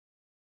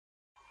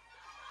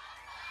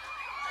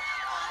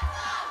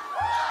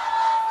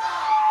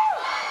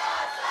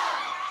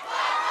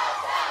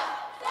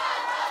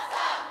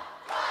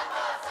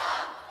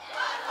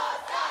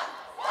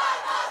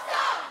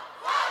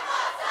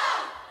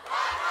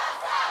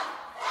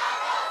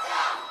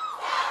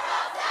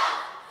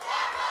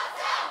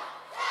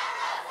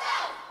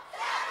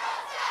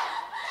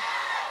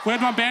Where'd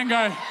my band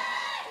go?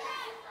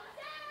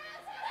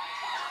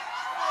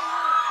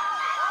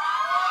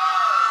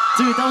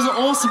 Dude, that was an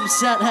awesome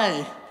set,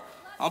 hey.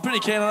 I'm pretty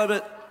keen on it,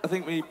 but I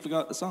think we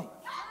forgot the song.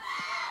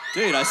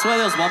 Dude, I swear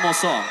there was one more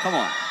song. Come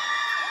on.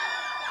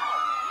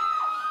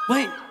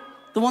 Wait,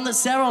 the one that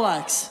Sarah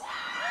likes.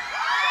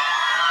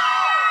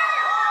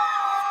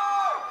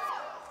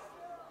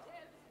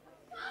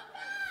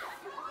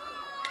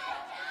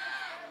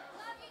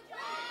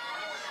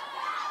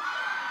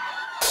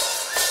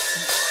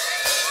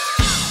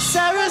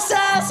 Sarah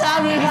says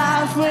I'm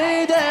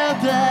halfway there,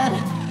 but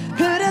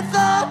who'd have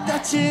thought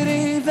that you'd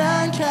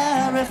even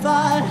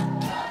clarify?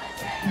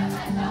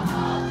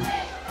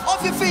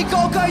 Off your feet,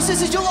 Gold Coast,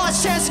 this is your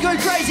last chance to go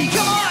crazy,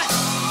 come on!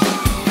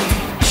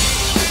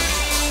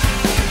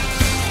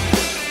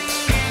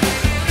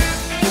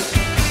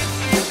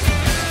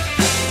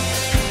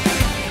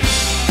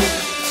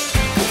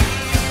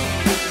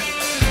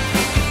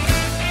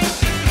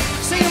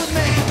 Sing it with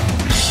me.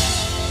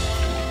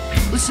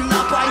 Listen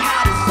up, I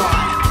had a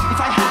thought. If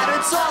I had a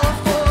dollar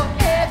for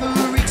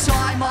every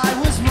time I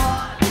was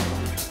wrong,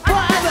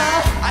 whatever,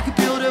 I could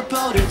build a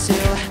boat or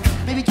two,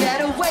 maybe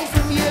get away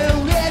from you,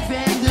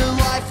 living the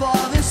life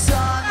of the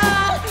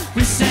sun.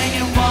 We're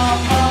singing, whoa,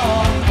 oh,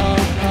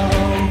 oh,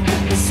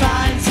 oh. It's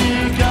time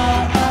to go,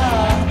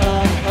 oh,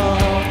 oh,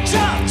 oh.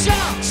 Jump,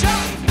 jump,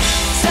 jump!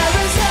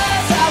 Sarah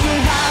says I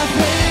will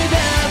halfway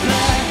there,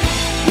 but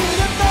who'd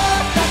have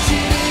thought that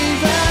you'd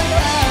even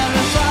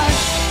clarify?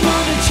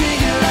 Pull the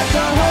trigger, let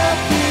the whole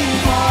thing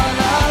fall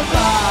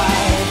apart.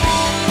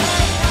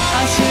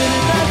 I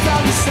should've left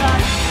on the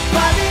side.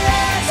 By the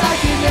end, I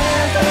could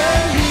never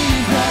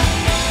leave her.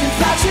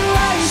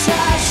 Infatuation,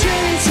 I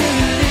truly to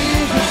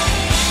believe her.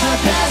 The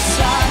best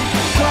side,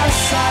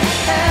 worst side,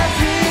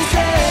 every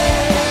day.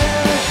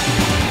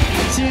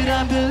 Dude,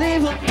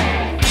 unbelievable.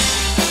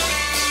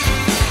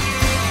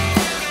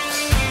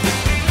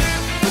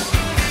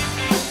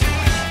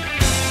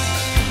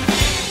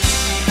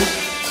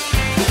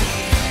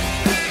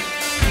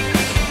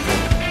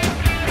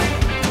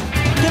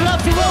 Give it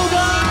up for all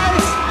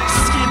guys.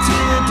 Skip to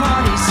the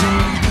party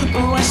scene.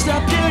 Watch the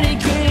beauty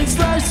queen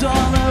throws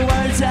all the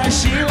words as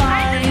she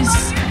lies.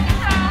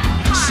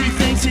 She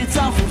thinks it's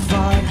all for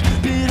fun,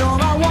 but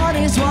all I want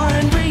is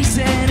one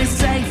reason to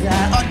say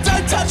that. Oh,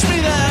 don't touch me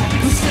there.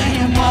 We're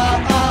saying,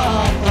 whoa,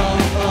 oh,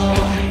 oh,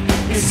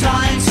 oh. It's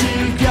time to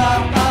go,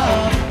 oh,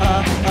 oh,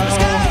 oh. Let's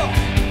go.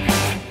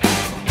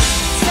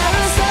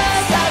 Sarah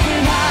says that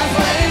we're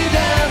halfway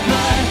there,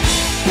 but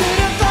who'd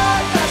have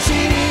thought that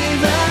she'd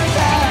even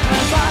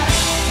clarify?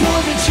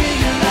 Pull the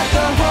trigger, let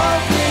the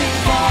whole thing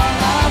fall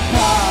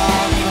apart.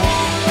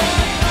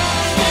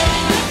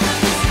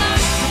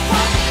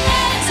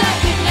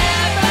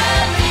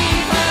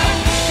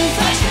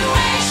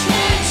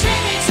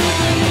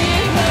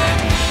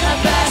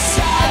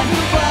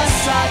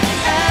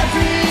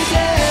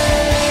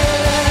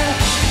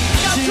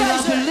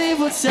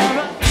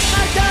 Sarah,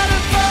 I got a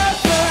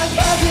perfect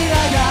puppy,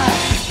 I got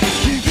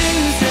you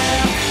use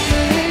it,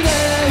 baby.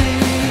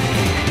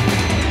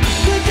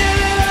 You give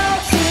it all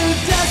to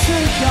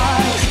desperate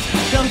guys.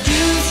 They'll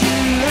use you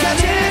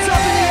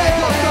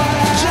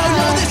Show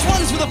know this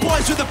one's for the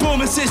boys with the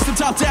booming system.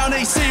 Top down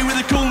AC with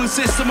a cooling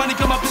system. When you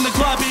come up in the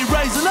club, be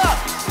raising up.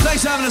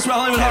 Thanks for having us, well,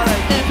 Hollywood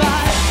Heartache. If I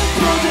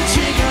pull the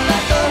trigger,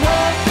 let the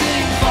whole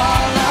thing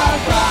fall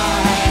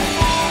apart.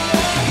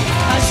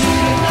 I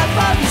should've left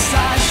by the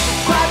side.